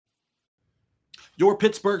Your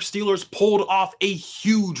Pittsburgh Steelers pulled off a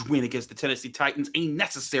huge win against the Tennessee Titans, a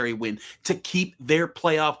necessary win to keep their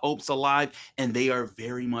playoff hopes alive, and they are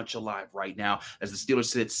very much alive right now as the Steelers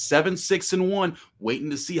sit 7-6-1, waiting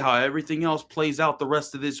to see how everything else plays out the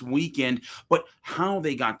rest of this weekend. But how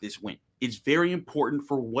they got this win is very important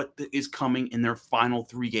for what is coming in their final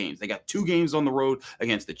 3 games. They got 2 games on the road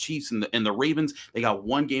against the Chiefs and the Ravens. They got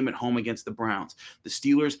 1 game at home against the Browns. The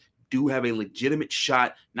Steelers do have a legitimate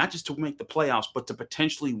shot, not just to make the playoffs, but to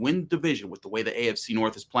potentially win the division with the way the AFC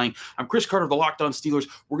North is playing. I'm Chris Carter of the Locked On Steelers.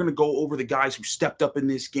 We're going to go over the guys who stepped up in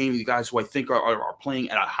this game, the guys who I think are playing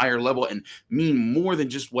at a higher level and mean more than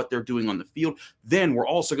just what they're doing on the field. Then we're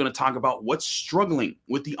also going to talk about what's struggling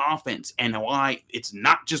with the offense and why it's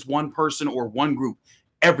not just one person or one group.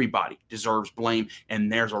 Everybody deserves blame, and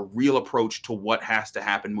there's a real approach to what has to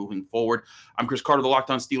happen moving forward. I'm Chris Carter of the Locked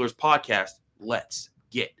On Steelers podcast. Let's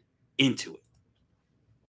get into it.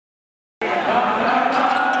 You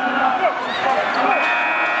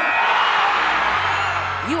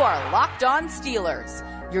are Locked On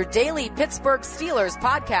Steelers, your daily Pittsburgh Steelers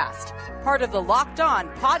podcast, part of the Locked On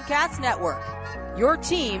Podcast Network, your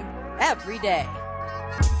team every day.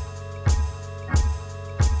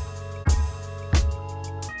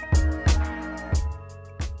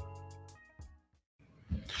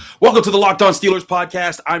 Welcome to the Locked On Steelers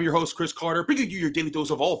podcast. I'm your host, Chris Carter, bringing you your daily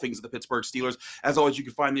dose of all things of the Pittsburgh Steelers. As always, you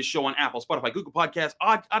can find this show on Apple, Spotify, Google Podcasts,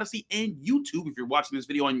 Odyssey, and YouTube. If you're watching this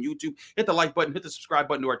video on YouTube, hit the like button, hit the subscribe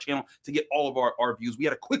button to our channel to get all of our views. We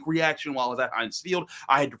had a quick reaction while I was at Heinz Field.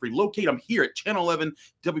 I had to relocate. I'm here at Channel 11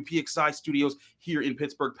 WPXI Studios here in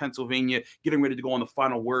Pittsburgh, Pennsylvania, getting ready to go on the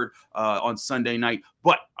final word on Sunday night.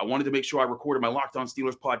 But I wanted to make sure I recorded my Locked On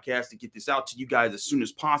Steelers podcast to get this out to you guys as soon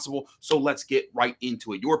as possible. So let's get right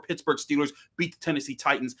into it. Your Pittsburgh Steelers beat the Tennessee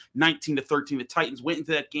Titans 19-13. The Titans went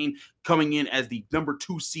into that game coming in as the number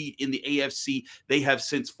 2 seed in the AFC. They have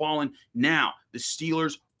since fallen. Now the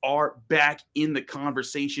Steelers are back in the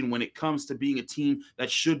conversation when it comes to being a team that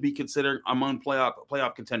should be considered among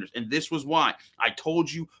playoff contenders. And this was why I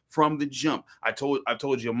told you from the jump. I've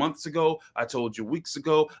told you months ago, I told you weeks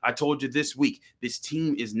ago, I told you this week. This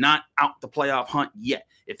team is not out the playoff hunt yet.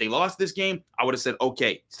 If they lost this game, I would have said,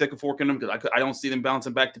 okay, stick a fork in them, because I don't see them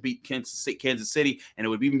bouncing back to beat Kansas City, and it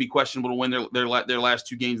would even be questionable to win their last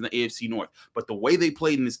 2 games in the AFC North. But the way they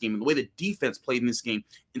played in this game and the way the defense played in this game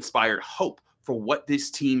inspired hope for what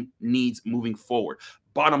this team needs moving forward.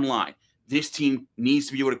 Bottom line, this team needs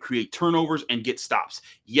to be able to create turnovers and get stops.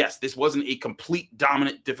 Yes, this wasn't a complete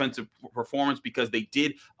dominant defensive performance because they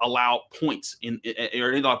did allow points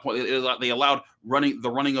they allowed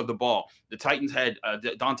running of the ball. The Titans had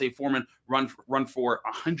Dante Foreman run for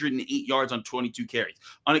 108 yards on 22 carries.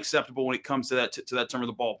 Unacceptable when it comes to that term of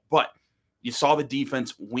the ball, but you saw the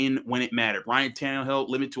defense win when it mattered. Ryan Tannehill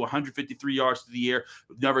limited to 153 yards to the air,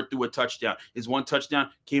 never threw a touchdown. His one touchdown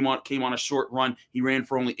came on a short run. He ran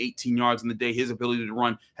for only 18 yards in the day. His ability to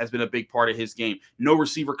run has been a big part of his game. No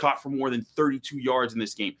receiver caught for more than 32 yards in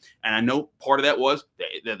this game. And I know part of that was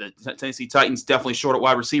the Tennessee Titans definitely short at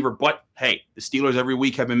wide receiver, but hey, the Steelers every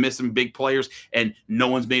week have been missing big players, and no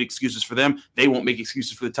one's made excuses for them. They won't make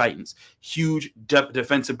excuses for the Titans. Huge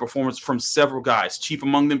defensive performance from several guys. Chief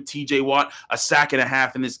among them, TJ Watt, a sack and a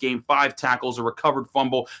half in this game, 5 tackles, a recovered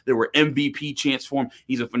fumble. There were MVP chants for him.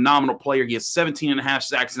 He's a phenomenal player. He has 17 and a half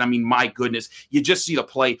sacks, and I mean, my goodness, you just see the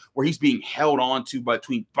play where he's being held on to by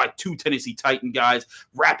 2 Tennessee Titan guys,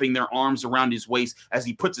 wrapping their arms around his waist as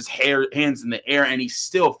he puts his hands in the air, and he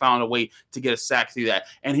still found a way to get a sack through that.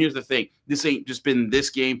 And here's the thing. This ain't just been this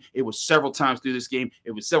game. It was several times through this game.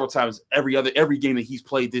 It was several times every game that he's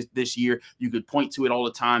played this year. You could point to it all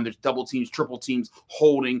the time. There's double teams, triple teams,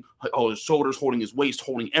 holding his shoulders, holding his waist,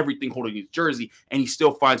 holding everything, holding his jersey, and he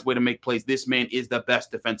still finds a way to make plays. This man is the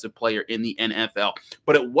best defensive player in the NFL.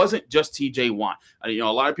 But it wasn't just TJ Watt. A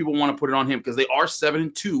lot of people want to put it on him because they are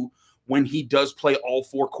 7-2 when he does play all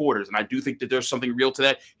 4 quarters. And I do think that there's something real to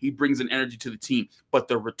that. He brings an energy to the team. But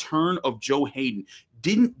the return of Joe Hayden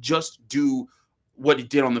didn't just do what he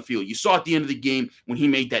did on the field. You saw at the end of the game when he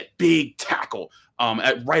made that big tackle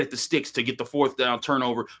right at the sticks to get the 4th down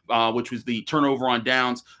turnover, which was the turnover on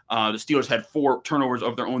downs. The Steelers had 4 turnovers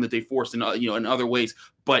of their own that they forced in other ways.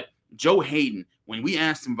 But Joe Hayden, when we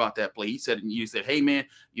asked him about that play, he said, hey, man,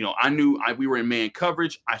 I knew we were in man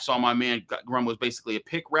coverage. I saw my man run was basically a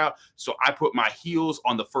pick route. So I put my heels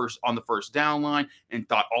on the first down line and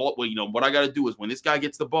thought, what I got to do is when this guy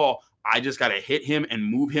gets the ball, I just got to hit him and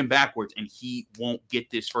move him backwards, and he won't get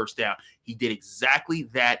this first down. He did exactly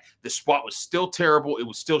that. The spot was still terrible. It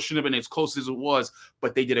was still shouldn't have been as close as it was,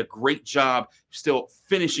 but they did a great job still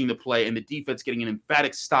finishing the play, and the defense getting an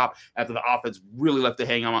emphatic stop after the offense really left the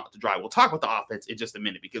hang on to dry. We'll talk about the offense in just a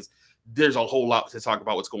minute because there's a whole lot to talk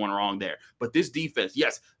about what's going wrong there. But this defense,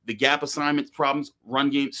 yes, the gap assignments problems, run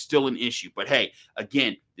game, still an issue. But hey,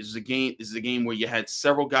 again, this is a game where you had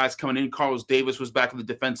several guys coming in. Carlos Davis was back on the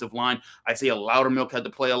defensive line. I'd say a Loudermilk had to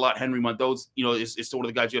play a lot. Henry Mondoz, is still one of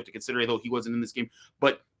the guys you have to consider, though he wasn't in this game.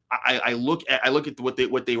 But I look at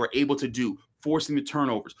what they were able to do, forcing the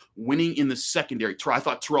turnovers, winning in the secondary. I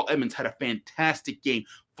thought Terrell Edmunds had a fantastic game,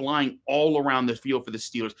 flying all around the field for the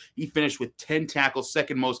Steelers. He finished with 10 tackles,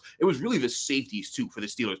 second most. It was really the safeties, too, for the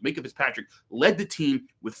Steelers. Minkah Fitzpatrick led the team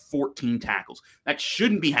with 14 tackles. That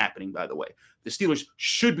shouldn't be happening, by the way. The Steelers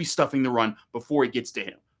should be stuffing the run before it gets to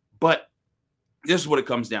him. But this is what it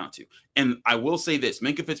comes down to. And I will say this,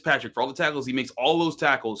 Minkah Fitzpatrick, for all the tackles he makes, all those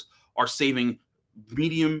tackles are saving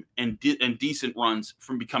medium and decent runs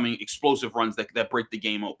from becoming explosive runs that break the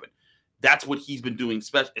game open. That's what he's been doing,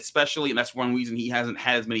 especially, and that's one reason he hasn't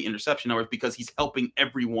had as many interception numbers, because he's helping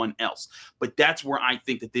everyone else. But that's where I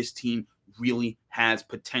think that this team really has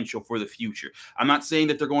potential for the future. I'm not saying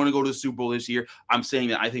that they're going to go to the Super Bowl this year. I'm saying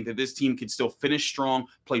that I think that this team can still finish strong,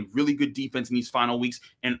 play really good defense in these final weeks,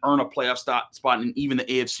 and earn a playoff spot in even the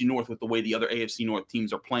AFC North with the way the other AFC North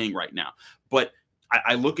teams are playing right now. But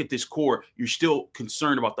I look at this core, you're still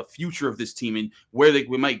concerned about the future of this team and where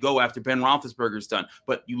we might go after Ben Roethlisberger's done.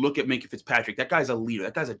 But you look at Minkah Fitzpatrick, that guy's a leader.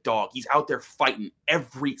 That guy's a dog. He's out there fighting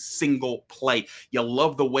every single play. You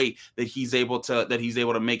love the way that he's able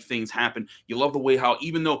to make things happen. You love the way how,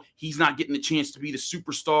 even though he's not getting the chance to be the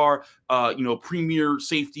superstar, premier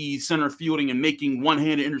safety, center fielding, and making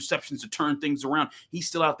one-handed interceptions to turn things around, he's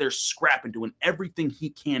still out there scrapping, doing everything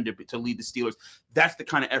he can to lead the Steelers. That's the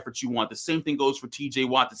kind of effort you want. The same thing goes for TJ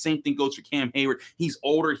Watt. The same thing goes for Cam Hayward. He's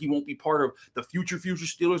older. He won't be part of the future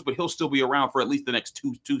Steelers, but he'll still be around for at least the next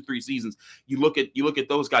two, 3 seasons. You look at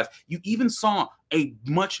those guys. You even saw a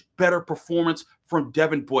much better performance from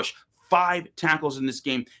Devin Bush. 5 tackles in this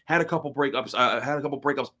game, had a couple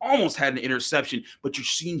breakups, almost had an interception, but you're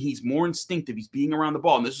seeing he's more instinctive. He's being around the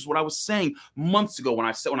ball. And this is what I was saying months ago when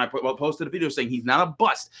I posted a video saying he's not a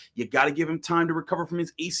bust. You got to give him time to recover from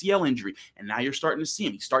his ACL injury. And now you're starting to see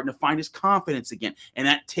him. He's starting to find his confidence again. And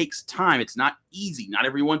that takes time. It's not easy. Not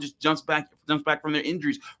everyone just jumps back from their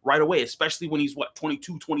injuries right away, especially when he's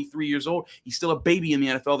 22, 23 years old. He's still a baby in the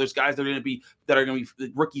NFL. There's guys that are going to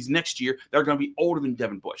be rookies next year that are going to be older than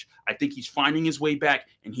Devin Bush. I think he's finding his way back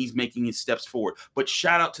and he's making his steps forward. But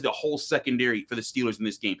shout out to the whole secondary for the Steelers in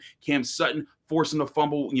this game. Cam Sutton forcing the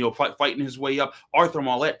fumble, fighting his way up. Arthur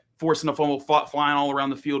Maulet forcing the fumble, flying all around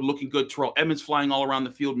the field, looking good. Terrell Edmunds flying all around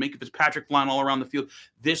the field. Minkah Fitzpatrick flying all around the field.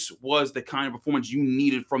 This was the kind of performance you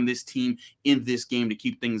needed from this team in this game to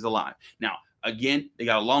keep things alive. Now, again, they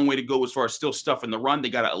got a long way to go as far as still stuff in the run.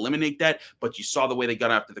 They got to eliminate that, but you saw the way they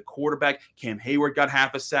got after the quarterback. Cam Hayward got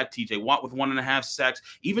half a sack. TJ Watt with 1.5 sacks.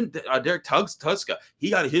 Even Derek Tuszka,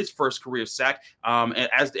 he got his first career sack.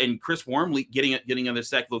 And Chris Wormley getting another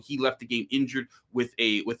sack, though he left the game injured with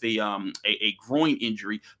a groin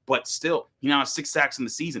injury, but still, he now has 6 sacks in the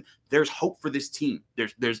season. There's hope for this team.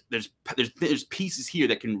 There's pieces here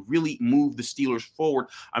that can really move the Steelers forward.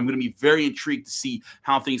 I'm going to be very intrigued to see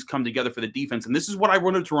how things come together for the defense. And this is what I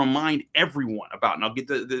wanted to remind everyone about. And I'll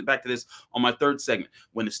get back to this on my third segment.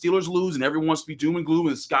 When the Steelers lose and everyone wants to be doom and gloom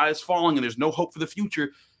and the sky is falling and there's no hope for the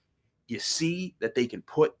future, you see that they can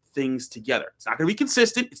put things together. It's not going to be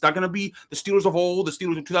consistent. It's not going to be the Steelers of old, the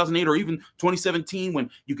Steelers of 2008, or even 2017, when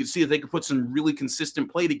you could see that they could put some really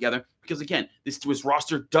consistent play together. Because again, this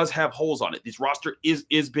roster does have holes on it. This roster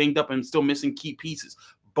is banged up and still missing key pieces.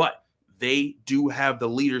 But they do have the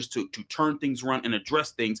leaders to turn things around and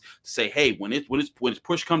address things, to say, hey, when it's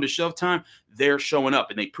push come to shove time, they're showing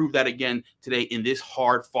up. And they proved that again today in this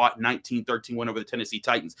hard-fought 19-13 win over the Tennessee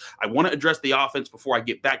Titans. I want to address the offense before I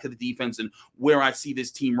get back to the defense and where I see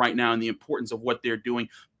this team right now and the importance of what they're doing.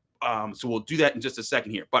 So we'll do that in just a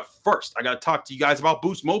second here. But first, I got to talk to you guys about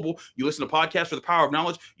Boost Mobile. You listen to podcasts for the power of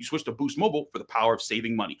knowledge. You switch to Boost Mobile for the power of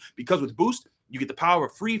saving money. Because with Boost, you get the power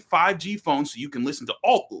of free 5G phones so you can listen to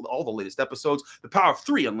all the latest episodes, the power of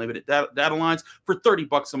 3 unlimited data lines for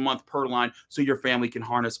 $30 a month per line so your family can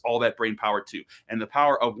harness all that brain power too, and the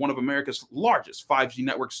power of one of America's largest 5G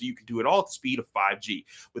networks so you can do it all at the speed of 5G.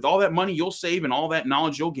 With all that money you'll save and all that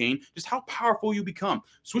knowledge you'll gain, just how powerful you become.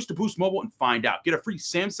 Switch to Boost Mobile and find out. Get a free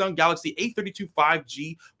Samsung Galaxy A32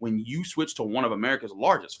 5G when you switch to one of America's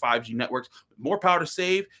largest 5G networks. With more power to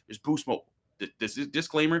save, there's Boost Mobile. this is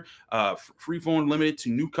disclaimer, free phone limited to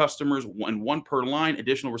new customers, one per line.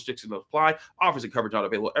 Additional restrictions apply. Offers and coverage not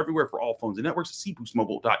available everywhere for all phones and networks. See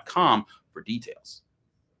boostmobile.com for details.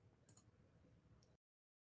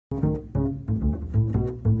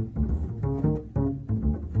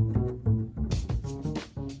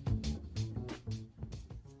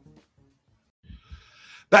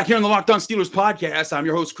 Back here on the Locked On Steelers podcast, I'm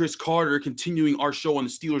your host, Chris Carter, continuing our show on the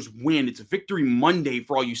Steelers win. It's a victory Monday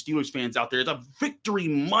for all you Steelers fans out there. It's a victory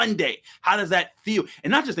Monday. How does that feel?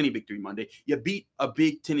 And not just any victory Monday. You beat a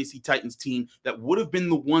big Tennessee Titans team that would have been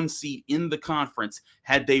the 1 seed in the conference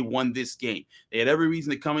had they won this game. They had every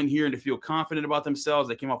reason to come in here and to feel confident about themselves.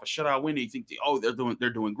 They came off a shutout win. You think, they're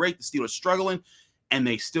doing great. The Steelers struggling. And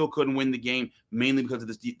they still couldn't win the game, mainly because of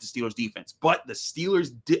the Steelers defense. But the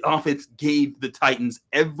Steelers offense gave the Titans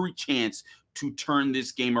every chance to turn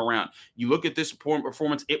this game around. You look at this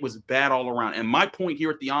performance, it was bad all around. And my point here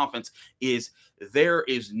at the offense is there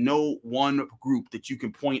is no one group that you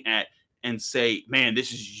can point at and say, man,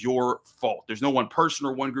 this is your fault. There's no one person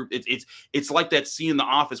or one group. It's like that scene in The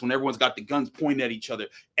Office when everyone's got the guns pointed at each other.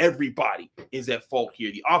 Everybody is at fault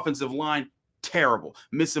here. The offensive line, terrible,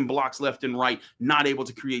 missing blocks left and right, not able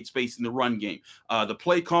to create space in the run game. The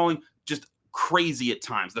play calling, just crazy at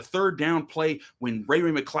times. The third down play when Ray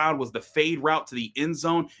McCloud was the fade route to the end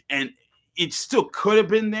zone, and it still could have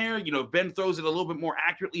been there. You know, if Ben throws it a little bit more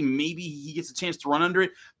accurately, maybe he gets a chance to run under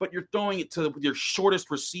it, but you're throwing it to your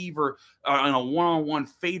shortest receiver on a one-on-one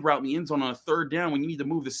fade route in the end zone on a third down when you need to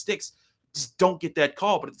move the sticks. Just don't get that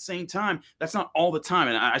call. But at the same time, that's not all the time.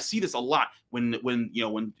 And I see this a lot when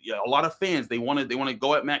a lot of fans, they want to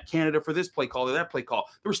go at Matt Canada for this play call or that play call.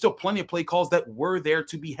 There were still plenty of play calls that were there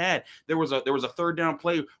to be had. There was a third down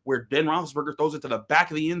play where Ben Roethlisberger throws it to the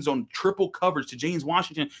back of the end zone, triple coverage to James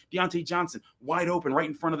Washington, Deontay Johnson, wide open, right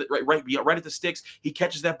in front of the right at the sticks. He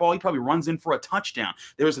catches that ball. He probably runs in for a touchdown.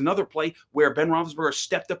 There was another play where Ben Roethlisberger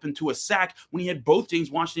stepped up into a sack when he had both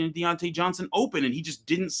James Washington and Deontay Johnson open, and he just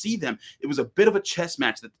didn't see them. It was a bit of a chess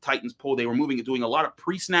match that the Titans pulled. They were doing a lot of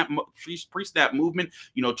pre-snap movement,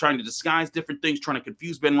 trying to disguise different things, trying to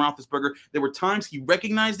confuse Ben Roethlisberger. There were times he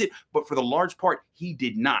recognized it, but for the large part, he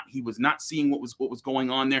did not. He was not seeing what was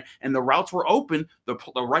going on there, and the routes were open. The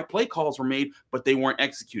right play calls were made, but they weren't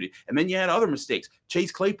executed. And then you had other mistakes.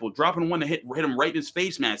 Chase Claypool dropping one to hit him right in his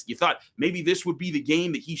face mask. You thought maybe this would be the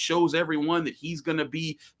game that he shows everyone that he's going to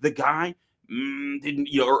be the guy.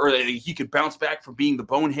 Or he could bounce back from being the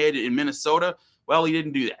bonehead in Minnesota. Well, he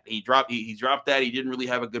didn't do that. He dropped that. He didn't really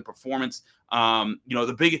have a good performance.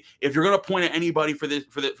 If you're going to point at anybody for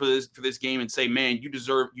this game and say, man, you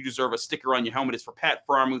deserve a sticker on your helmet, it's for Pat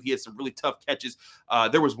Freiermuth. He had some really tough catches.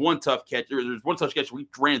 There was one tough catch. There was one tough catch where he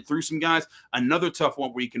ran through some guys. Another tough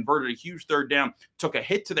one where he converted a huge third down, took a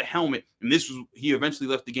hit to the helmet, and he eventually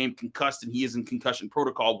left the game concussed, and he is in concussion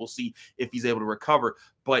protocol. We'll see if he's able to recover.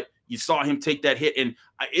 But you saw him take that hit, and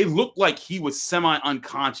it looked like he was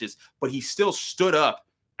semi-unconscious, but he still stood up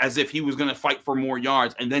as if he was going to fight for more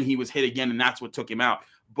yards, and then he was hit again, and that's what took him out.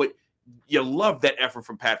 But you love that effort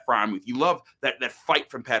from Pat Freiermuth. You love that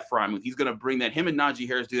fight from Pat Freiermuth. He's going to bring that. Him and Najee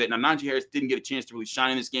Harris do that. Now, Najee Harris didn't get a chance to really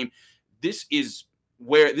shine in this game. This is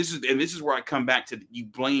where I come back to, you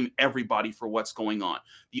blame everybody for what's going on.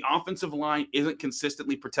 The offensive line isn't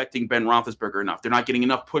consistently protecting Ben Roethlisberger enough. They're not getting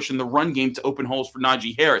enough push in the run game to open holes for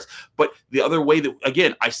Najee Harris. But the other way that,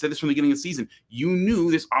 again, I said this from the beginning of the season, you knew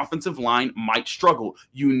this offensive line might struggle.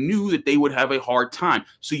 You knew that they would have a hard time.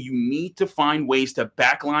 So you need to find ways to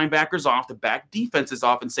back linebackers off, to back defenses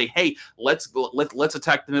off, and say, hey, let's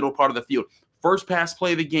attack the middle part of the field. First pass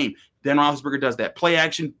play of the game, Ben Roethlisberger does that. Play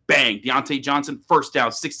action, bang. Deontay Johnson, first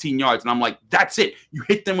down, 16 yards. And I'm like, that's it. You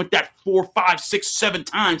hit them with that 4, 5, 6, 7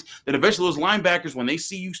 times that eventually those linebackers, when they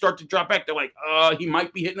see you start to drop back, they're like, he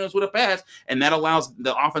might be hitting us with a pass. And that allows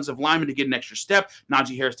the offensive lineman to get an extra step,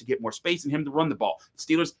 Najee Harris to get more space, and him to run the ball. The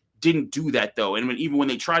Steelers didn't do that, though. And even when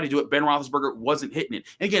they tried to do it, Ben Roethlisberger wasn't hitting it.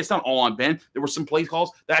 And again, it's not all on Ben. There were some play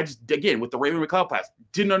calls that I just, again, with the Raven McCloud pass,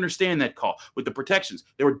 didn't understand that call. With the protections,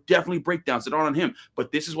 there were definitely breakdowns that aren't on him.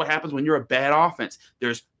 But this is what happens when you're a bad offense.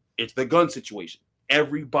 It's the gun situation.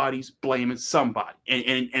 Everybody's blaming somebody.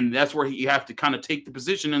 And that's where you have to kind of take the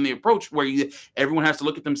position and the approach where everyone has to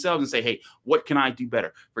look at themselves and say, hey, what can I do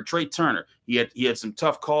better? For Trey Turner, he had some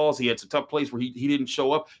tough calls. He had some tough plays where he didn't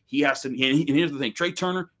show up. He has to, and here's the thing, Trey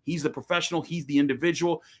Turner, he's the professional. He's the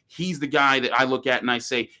individual. He's the guy that I look at and I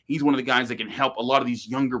say, he's one of the guys that can help a lot of these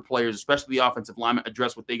younger players, especially the offensive linemen,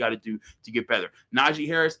 address what they got to do to get better. Najee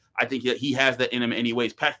Harris, I think he has that in him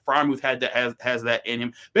anyways. Pat Freiermuth has that in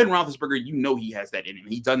him. Ben Roethlisberger, he has that in him.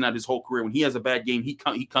 He's done that his whole career. When he has a bad game, he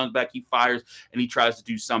comes back, he fires, and he tries to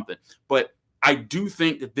do something. But I do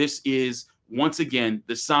think that this is once again,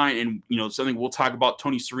 the sign, and something we'll talk about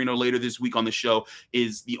Tony Serino later this week on the show,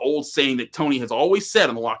 is the old saying that Tony has always said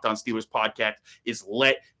on the Locked On Steelers podcast is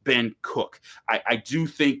let Ben cook. I do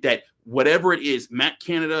think that whatever it is, Matt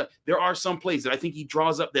Canada, there are some plays that I think he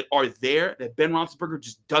draws up that are there that Ben Roethlisberger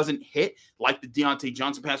just doesn't hit, like the Deontay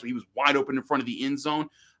Johnson pass where he was wide open in front of the end zone.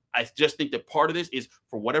 I just think that part of this is,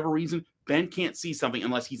 for whatever reason, Ben can't see something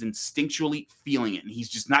unless he's instinctually feeling it. And he's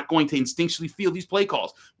just not going to instinctually feel these play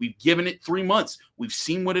calls. We've given it 3 months. We've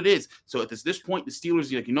seen what it is. So at this point, the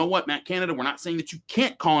Steelers are like, you know what, Matt Canada, we're not saying that you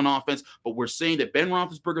can't call an offense, but we're saying that Ben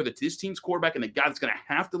Roethlisberger, that's this team's quarterback and the guy that's going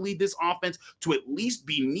to have to lead this offense to at least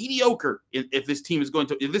be mediocre. If this team is going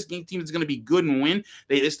to be good and win,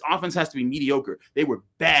 this offense has to be mediocre. They were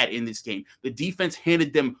bad in this game. The defense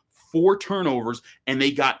handed them 4 turnovers, and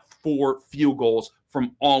they got 4 field goals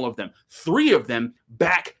from all of them. 3 of them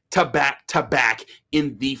back to back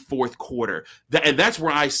in the fourth quarter. And that's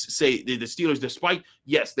where I say the Steelers, despite,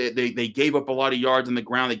 yes, they gave up a lot of yards on the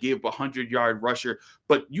ground. They gave up a 100-yard rusher.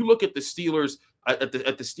 But you look at the Steelers, at the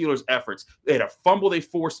Steelers' efforts. They had a fumble they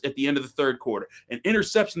forced at the end of the third quarter, an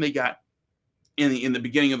interception they got in the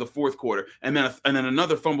beginning of the fourth quarter, and then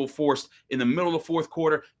another fumble forced in the middle of the fourth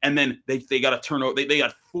quarter, and then they got a turnover. They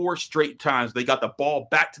got 4 straight times they got the ball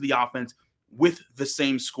back to the offense with the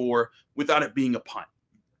same score without it being a punt.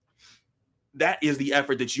 That is the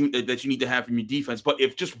effort that you need to have from your defense. But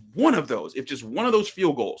if just one of those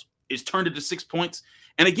field goals is turned into 6 points,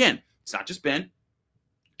 and again, it's not just Ben,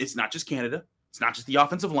 it's not just Canada, it's not just the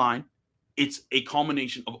offensive line. It's a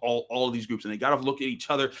culmination of all of these groups, and they got to look at each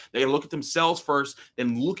other. They got to look at themselves first,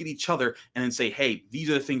 then look at each other, and then say, hey, these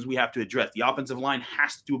are the things we have to address. The offensive line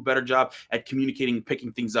has to do a better job at communicating and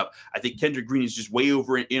picking things up. I think Kendrick Green is just way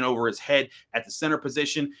over his head at the center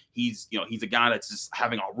position. He's a guy that's just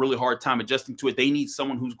having a really hard time adjusting to it. They need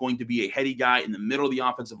someone who's going to be a heady guy in the middle of the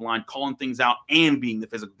offensive line, calling things out and being the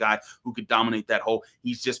physical guy who could dominate that hole.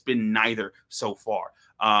 He's just been neither so far.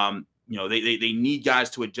 They need guys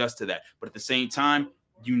to adjust to that. But at the same time,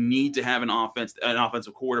 you need to have an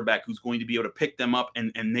offensive quarterback who's going to be able to pick them up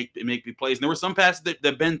and make big plays. And there were some passes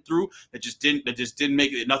that Ben threw that just didn't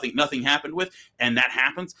make it. Nothing happened with, and that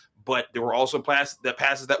happens. But there were also passes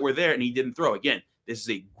that were there and he didn't throw. Again, this is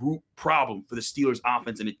a group problem for the Steelers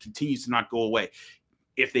offense, and it continues to not go away.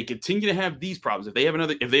 If they continue to have these problems,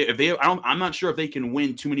 I'm not sure if they can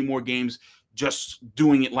win too many more games just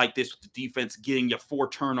doing it like this with the defense, getting you 4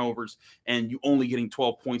 turnovers and you only getting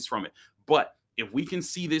 12 points from it. But if we can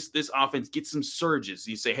see this offense get some surges,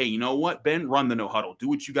 you say, hey, you know what, Ben, run the no huddle. Do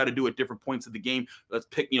what you got to do at different points of the game. Let's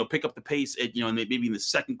pick up the pace at, maybe in the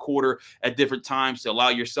second quarter at different times to allow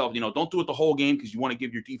yourself, don't do it the whole game because you want to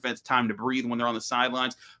give your defense time to breathe when they're on the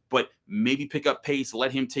sidelines, but maybe pick up pace,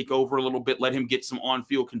 let him take over a little bit, let him get some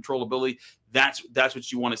on-field controllability. That's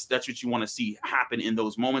what you want to see happen in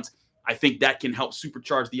those moments. I think that can help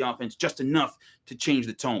supercharge the offense just enough to change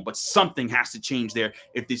the tone. But something has to change there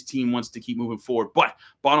if this team wants to keep moving forward. But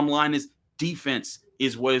bottom line is defense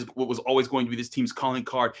is what was always going to be this team's calling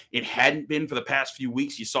card. It hadn't been for the past few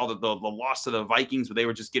weeks. You saw the loss to the Vikings where they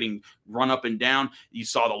were just getting run up and down. You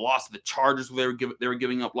saw the loss to the Chargers where they were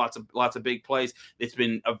giving up lots of big plays. It's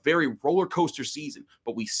been a very roller coaster season.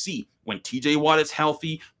 But we see when TJ Watt is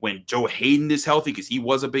healthy, when Joe Hayden is healthy, because he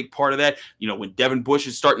was a big part of that, when Devin Bush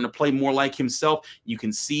is starting to play more like himself, you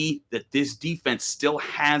can see that this defense still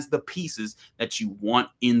has the pieces that you want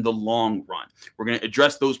in the long run. We're going to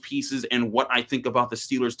address those pieces and what I think about the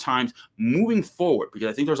Steelers' times moving forward, because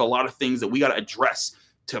I think there's a lot of things that we got to address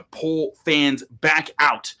to pull fans back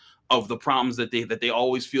out of the problems that they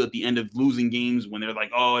always feel at the end of losing games when they're like,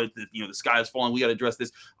 oh, the sky is falling. We got to address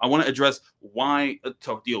this. I want to address why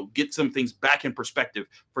get some things back in perspective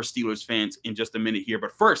for Steelers fans in just a minute here.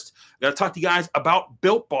 But first, I got to talk to you guys about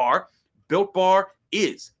Built Bar. Built Bar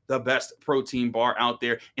is the best protein bar out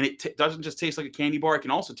there, and it doesn't just taste like a candy bar. It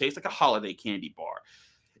can also taste like a holiday candy bar.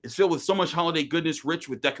 It's filled with so much holiday goodness, rich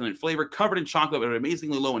with decadent flavor, covered in chocolate, but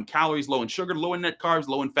amazingly low in calories, low in sugar, low in net carbs,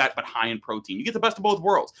 low in fat, but high in protein. You get the best of both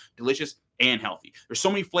worlds, delicious and healthy. There's so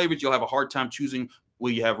many flavors you'll have a hard time choosing. Will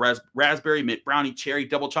you have raspberry, mint brownie, cherry,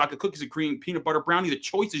 double chocolate, cookies and cream, peanut butter brownie? The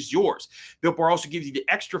choice is yours. Built Bar also gives you the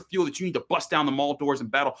extra fuel that you need to bust down the mall doors and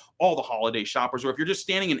battle all the holiday shoppers. Or if you're just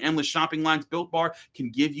standing in endless shopping lines, Built Bar can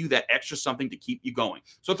give you that extra something to keep you going.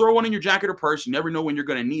 So throw one in your jacket or purse. You never know when you're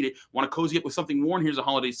going to need it. Want to cozy up with something warm? Here's a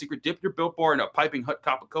holiday secret. Dip your Built Bar in a piping hot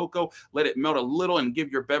cup of cocoa. Let it melt a little and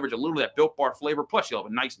give your beverage a little of that Built Bar flavor. Plus, you'll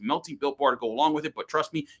have a nice melty Built Bar to go along with it. But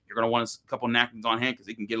trust me, you're going to want a couple napkins on hand because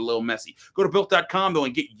it can get a little messy. Go to Built.com. Built.com, though,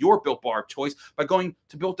 and get your Built Bar of choice by going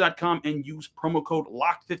to Built.com and use promo code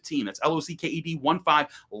LOCKED15. That's LOCKED15,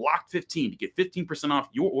 LOCKED15 to get 15% off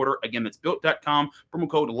your order. Again, that's Built.com, promo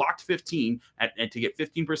code LOCKED15 and to get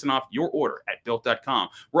 15% off your order at Built.com.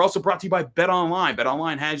 We're also brought to you by BetOnline.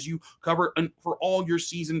 BetOnline has you covered for all your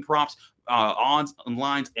season props, odds and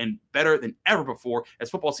lines, and better than ever before as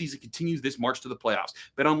football season continues this march to the playoffs.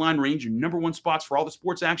 BetOnline remains your number one spots for all the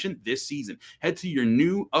sports action this season. Head to your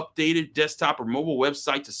new updated desktop or mobile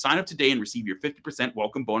website to sign up today and receive your 50%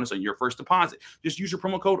 welcome bonus on your first deposit. Just use your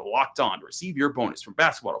promo code LOCKEDON to receive your bonus from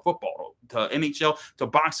basketball to football to NHL to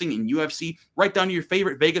boxing and UFC, right down to your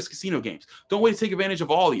favorite Vegas casino games. Don't wait to take advantage of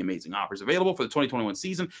all the amazing offers available for the 2021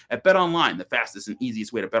 season at BetOnline, the fastest and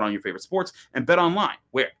easiest way to bet on your favorite sports, and BetOnline,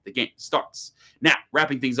 where the game starts. Now,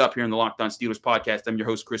 wrapping things up here in the Locked On Steelers podcast, I'm your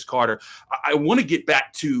host, Chris Carter. I want to get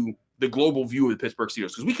back to the global view of the Pittsburgh Steelers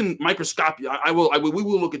because we can microscopically. We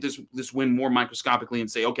will look at this win more microscopically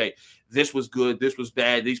and say, okay, this was good, this was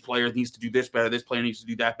bad. These players needs to do this better. This player needs to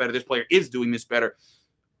do that better. This player is doing this better.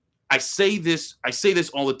 I say this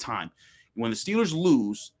all the time. When the Steelers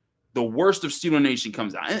lose, the worst of Steeler Nation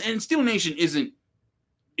comes out, and Steeler Nation isn't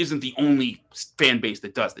the only fan base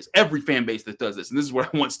that does this. Every fan base that does this. And this is what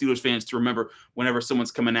I want Steelers fans to remember whenever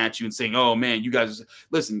someone's coming at you and saying, oh, man, you guys,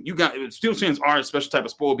 listen, Steelers fans are a special type of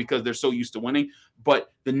spoiled because they're so used to winning.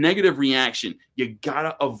 But the negative reaction, you got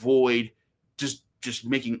to avoid just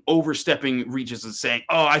making overstepping reaches and saying,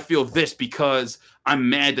 oh, I feel this because I'm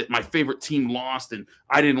mad that my favorite team lost and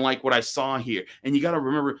I didn't like what I saw here. And you got to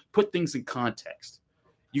remember, put things in context.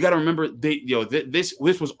 You got to remember, this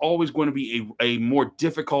was always going to be a more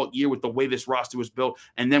difficult year with the way this roster was built,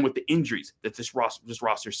 and then with the injuries that this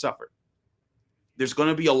roster suffered. There's going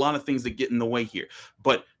to be a lot of things that get in the way here,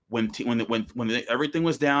 but when everything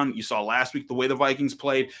was down, you saw last week the way the Vikings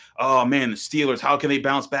played. Oh man, the Steelers, how can they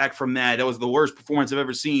bounce back from that? That was the worst performance I've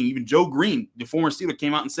ever seen. Even Joe Green, the former Steeler,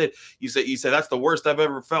 came out and said, he said that's the worst I've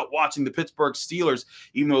ever felt watching the Pittsburgh Steelers,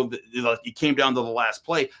 even though it came down to the last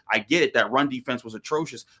play. I get it, that run defense was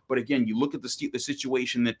atrocious, but again, you look at the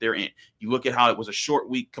situation that they're in. You look at how it was a short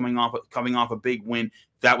week coming off a big win.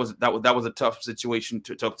 That was a tough situation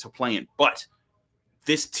to play in. But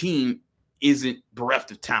this team isn't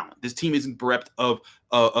bereft of talent. This team isn't bereft of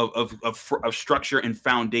structure and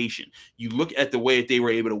foundation. You look at the way that they were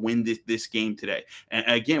able to win this game today. And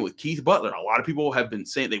again, with Keith Butler, a lot of people have been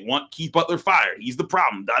saying they want Keith Butler fired. He's the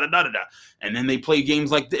problem, da-da-da-da-da. And then they play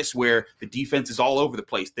games like this where the defense is all over the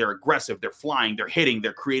place. They're aggressive. They're flying. They're hitting.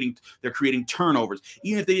 They're creating turnovers.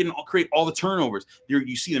 Even if they didn't create all the turnovers,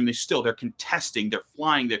 you see them. They're contesting. They're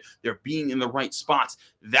flying. They're being in the right spots.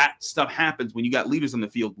 That stuff happens when you got leaders on the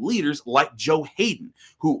field. Leaders like Joe Hayden,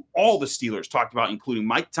 who all the Steelers talked about, including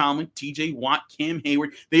Mike Tomlin, TJ Watt, Cam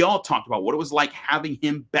Hayward. They all talked about what it was like having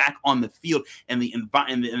him back on the field and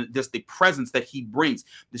just the presence that he brings.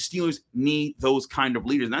 The Steelers need those kind of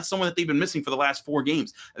leaders, and that's someone that they've been missing for the last 4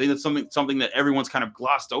 games. I think that's something that everyone's kind of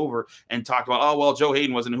glossed over and talked about. Oh well, Joe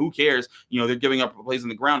Hayden wasn't. Who cares? They're giving up plays on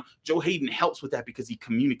the ground. Joe Hayden helps with that because he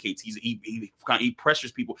communicates. He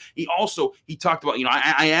pressures people. He talked about.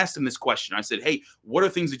 I asked him this question. I said, hey, what are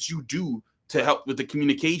things that you do to help with the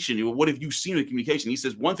communication? What have you seen with communication? He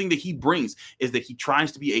says one thing that he brings is that he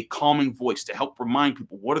tries to be a calming voice to help remind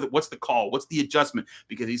people what's the call, what's the adjustment,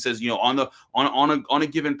 because he says on a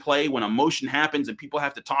given play when emotion happens and people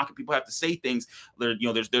have to talk and people have to say things,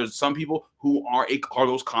 there's some people who are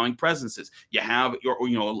those calming presences. You have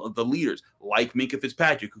the leaders like Minkah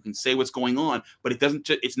Fitzpatrick who can say what's going on, but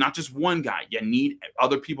it's not just one guy. You need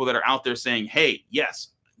other people that are out there saying, hey, yes,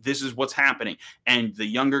 this is what's happening. And the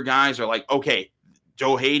younger guys are like, okay,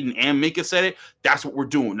 Joe Hayden and Minkah said it. That's what we're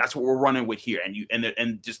doing. That's what we're running with here.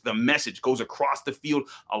 And just the message goes across the field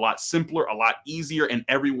a lot simpler, a lot easier, and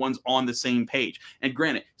everyone's on the same page. And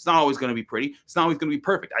granted, it's not always going to be pretty. It's not always going to be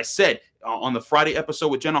perfect. I said on the Friday episode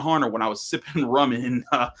with Jenna Harner when I was sipping rum in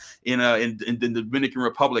the Dominican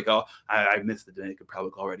Republic. I missed the Dominican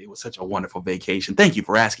Republic already. It was such a wonderful vacation. Thank you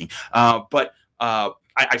for asking.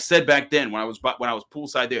 I said back then when I was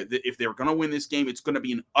poolside there that if they were going to win this game, it's going to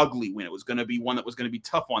be an ugly win. It was going to be one that was going to be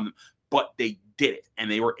tough on them, but they did it,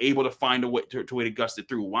 and they were able to find a way to gust it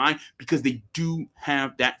through. Why? Because they do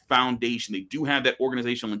have that foundation. They do have that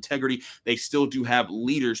organizational integrity. They still do have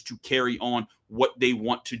leaders to carry on what they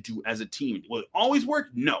want to do as a team. Will it always work?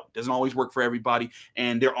 No, it doesn't always work for everybody.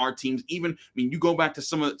 And there are teams, you go back to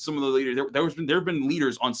some of the leaders. There have been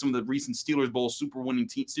leaders on some of the recent Steelers Super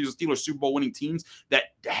Bowl winning teams that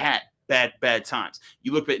had bad times.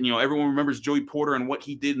 You look at, everyone remembers Joey Porter and what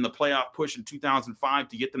he did in the playoff push in 2005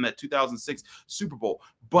 to get them that 2006 Super Bowl.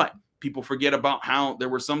 But People forget about how there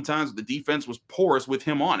were some times the defense was porous with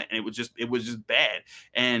him on it, and it was just bad,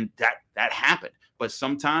 and that happened. But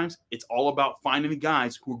sometimes it's all about finding the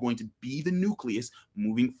guys who are going to be the nucleus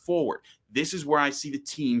moving forward. This is where I see the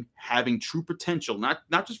team having true potential, not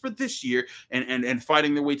just for this year and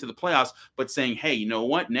fighting their way to the playoffs, but saying, hey, you know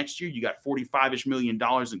what? Next year you got $45-ish million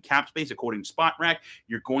in cap space, according to Spot Rack.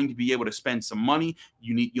 You're going to be able to spend some money.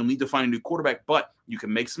 You'll need to find a new quarterback, but you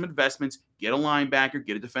can make some investments, get a linebacker,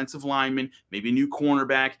 get a defensive lineman, maybe a new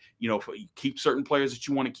cornerback, keep certain players that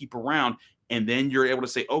you want to keep around. And then you're able to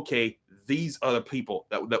say, okay, these are the people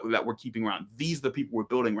that we're keeping around. These are the people we're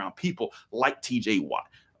building around. People like TJ Watt,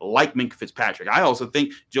 like Minkah Fitzpatrick. I also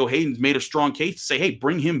think Joe Hayden's made a strong case to say, hey,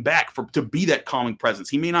 bring him back to be that calming presence.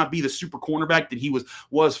 He may not be the super cornerback that he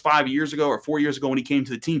was 5 years ago or 4 years ago when he came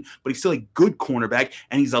to the team, but he's still a good cornerback,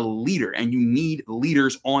 and he's a leader, and you need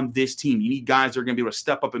leaders on this team. You need guys that are going to be able to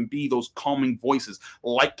step up and be those calming voices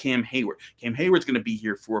like Cam Hayward. Cam Hayward's going to be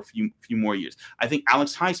here for a few more years. I think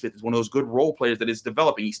Alex Highsmith is one of those good role players that is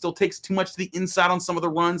developing. He still takes too much to the inside on some of the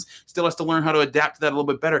runs, still has to learn how to adapt to that a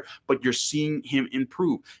little bit better, but you're seeing him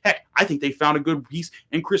improve. Heck, I think they found a good piece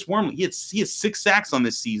in Chris Wormley. He has 6 sacks on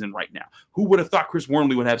this season right now. Who would have thought Chris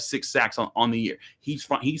Wormley would have 6 sacks on the year? He's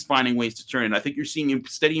finding ways to turn it. I think you're seeing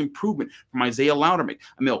steady improvement from Isaiah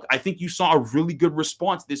Loudermilk. I think you saw a really good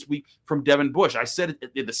response this week from Devin Bush. I said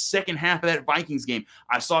it in the second half of that Vikings game,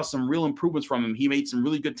 I saw some real improvements from him. He made some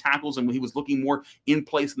really good tackles, and he was looking more in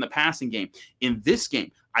place in the passing game. In this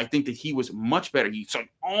game, I think that he was much better. He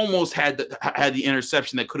almost had the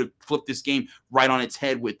interception that could have flipped this game right on its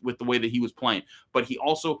head with the way that he was playing. But he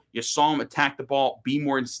also, you saw him attack the ball, be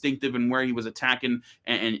more instinctive in where he was attacking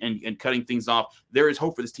and cutting things off. There is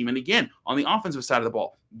hope for this team. And again, on the offensive side of the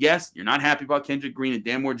ball, yes, you're not happy about Kendrick Green, and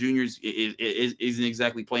Dan Moore Jr. isn't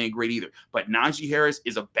exactly playing great either. But Najee Harris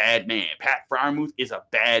is a bad man. Pat Freiermuth is a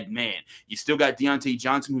bad man. You still got Deontay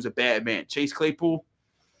Johnson, who's a bad man. Chase Claypool,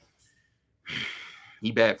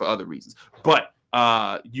 he bad for other reasons. But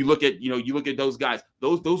you look at those guys.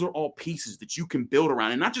 Those are all pieces that you can build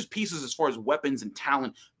around, and not just pieces as far as weapons and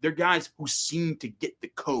talent. They're guys who seem to get the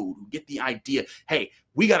code, who get the idea. Hey,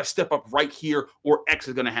 we got to step up right here, or X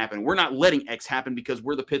is going to happen. We're not letting X happen because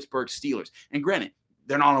we're the Pittsburgh Steelers. And granted,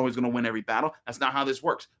 they're not always going to win every battle. That's not how this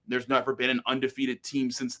works. There's never been an undefeated team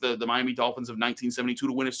since the Miami Dolphins of 1972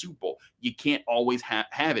 to win a Super Bowl. You can't always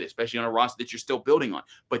have it, especially on a roster that you're still building on.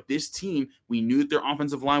 But this team, we knew that their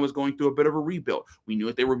offensive line was going through a bit of a rebuild. We knew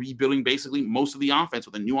that they were rebuilding basically most of the offense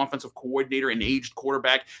with a new offensive coordinator, an aged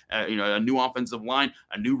quarterback, a new offensive line,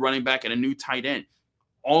 a new running back, and a new tight end.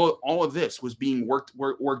 All of this was being worked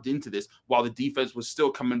into this while the defense was still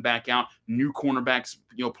coming back out. New cornerbacks,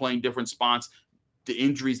 playing different spots. The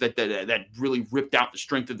injuries that really ripped out the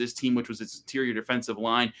strength of this team, which was its interior defensive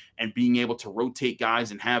line, and being able to rotate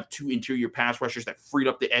guys and have 2 interior pass rushers that freed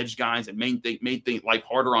up the edge guys and made things life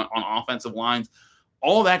harder on offensive lines.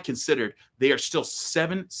 All that considered, they are still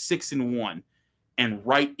 7-6-1 and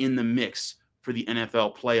right in the mix for the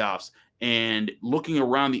NFL playoffs. And looking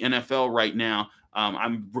around the NFL right now,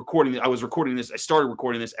 I started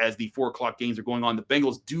recording this as the 4:00 games are going on. The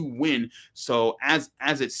Bengals do win. So as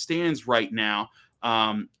it stands right now,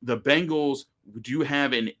 the Bengals do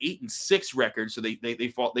have an 8-6 record. So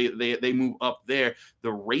they move up there.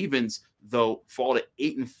 The Ravens, though, fall to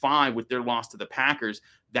 8-5 with their loss to the Packers.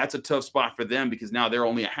 That's a tough spot for them because now they're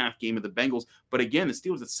only a half game of the Bengals. But again, the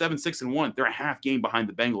Steelers at 7-6-1, they're a half game behind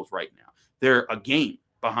the Bengals right now. They're a game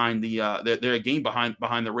behind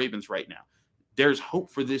behind the Ravens right now. There's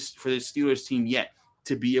hope for this Steelers team yet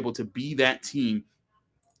to be able to be that team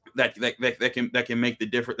that can make the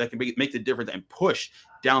difference, that can make the difference and push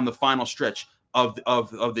down the final stretch of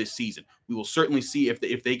this season. We will certainly see if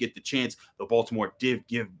they get the chance. The Baltimore did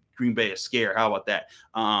give Green Bay a scare. How about that?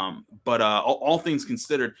 But all things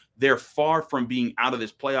considered, they're far from being out of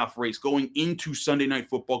this playoff race going into Sunday Night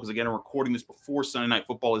Football. Because again, I'm recording this before Sunday Night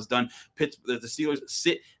Football is done. The Steelers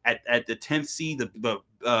sit at the 10th seed of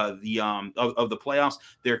the playoffs.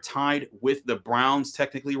 They're tied with the Browns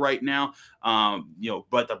technically right now.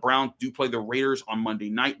 But the Browns do play the Raiders on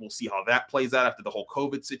Monday night. We'll see how that plays out after the whole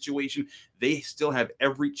COVID situation. They still have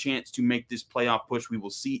every chance to make this playoff push. We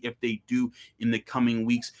will see if they do in the coming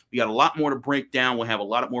weeks. We got a lot more to break down. We'll have a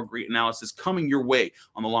lot more great analysis coming your way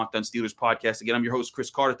on the Locked On Steelers podcast. Again, I'm your host, Chris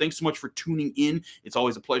Carter. Thanks so much for tuning in. It's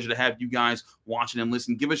always a pleasure to have you guys watching and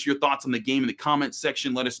listening. Give us your thoughts on the game in the comments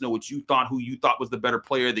section. Let us know what you thought, who you thought was the better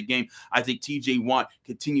player of the game. I think TJ Watt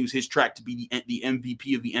continues his track to be the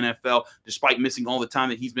MVP of the NFL, despite missing all the time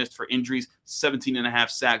that he's missed for injuries. 17.5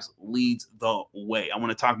 sacks leads the way. I want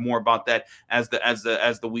to talk more about that as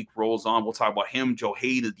the week rolls on. We'll talk about him, Joe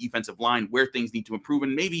Hay, the defensive line, where things need to improve,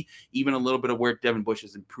 and maybe even a little bit of where Devin Bush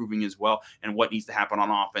is improving as well, and what needs to happen on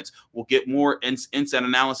offense. We'll get more inside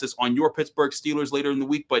analysis on your Pittsburgh Steelers later in the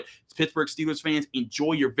week, but Pittsburgh Steelers fans,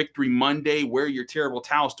 enjoy your Victory Monday. Wear your terrible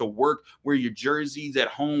towels to work, wear your jerseys at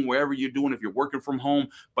home, wherever you're doing, if you're working from home,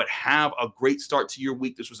 but have a great start to your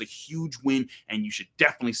week. This was a huge win, and you should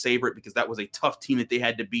definitely savor it, because that was a tough team that they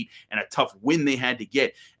had to beat and a tough win they had to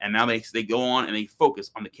get. And now they go on and they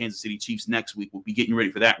focus on the Kansas City Chiefs next week. We'll be getting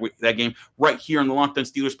ready for that game right here on the Locked On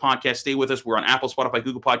Steelers podcast. Stay with us. We're on Apple, Spotify,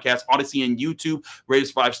 Google Podcasts, Odyssey, and YouTube. Rate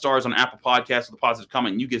us 5 stars on Apple Podcasts with a positive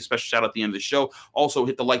comment, and you get a special shout out at the end of the show. Also,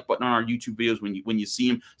 hit the like button on our YouTube videos when you see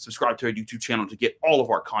them. Subscribe to our YouTube channel to get all of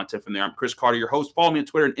our content from there. I'm Chris Carter, your host. Follow me on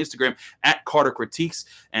Twitter and Instagram at Carter Critiques,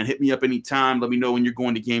 and hit me up anytime. Let me know when you're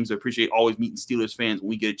going to games. I appreciate always meeting Steelers fans when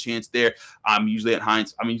we get a chance there. I'm usually at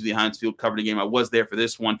Heinz Field covering the game. I was there for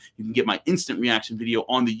this one. You can get my instant reaction video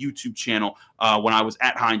on the YouTube channel when I was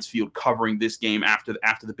at Heinz Field covering this game after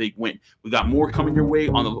the big win. We got more coming your way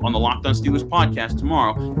on the Locked On Steelers podcast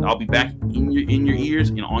tomorrow. I'll be back in your ears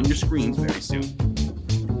and on your screens very soon.